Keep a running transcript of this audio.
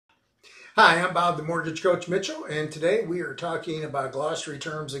Hi, I'm Bob, the Mortgage Coach Mitchell, and today we are talking about glossary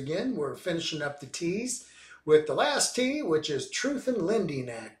terms again. We're finishing up the T's with the last T, which is Truth in Lending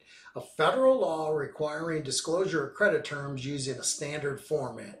Act, a federal law requiring disclosure of credit terms using a standard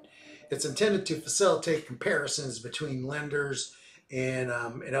format. It's intended to facilitate comparisons between lenders and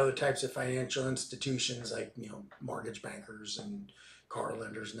other types of financial institutions like mortgage bankers and car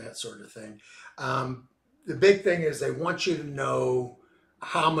lenders and that sort of thing. The big thing is they want you to know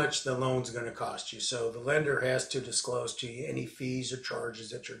how much the loan's going to cost you. So the lender has to disclose to you any fees or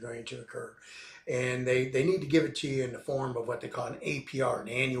charges that are going to occur. And they need to give it to you in the form of what they call an APR, an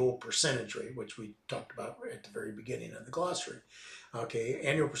annual percentage rate, which we talked about at the very beginning of the glossary. Okay,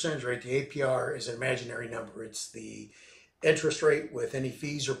 annual percentage rate, the APR is an imaginary number. It's the interest rate with any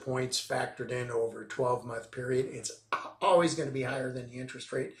fees or points factored in over a 12-month period. It's always going to be higher than the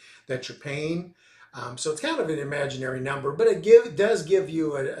interest rate that you're paying. So it's kind of an imaginary number, but it does give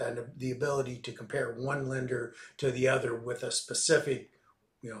you the ability to compare one lender to the other with a specific,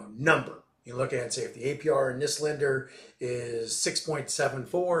 number. You look at it and say if the APR in this lender is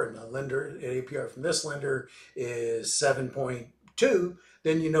 6.74 and the lender APR from this lender is 7.2,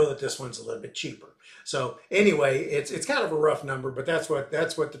 then you know that this one's a little bit cheaper. So anyway, it's kind of a rough number, but that's what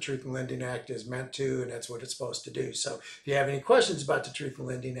the Truth in Lending Act is meant to, and that's what it's supposed to do. So if you have any questions about the Truth in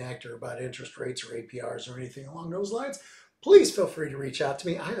Lending Act or about interest rates or APRs or anything along those lines, please feel free to reach out to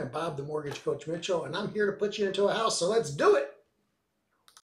me. I am Bob, the Mortgage Coach Mitchell, and I'm here to put you into a house. So let's do it.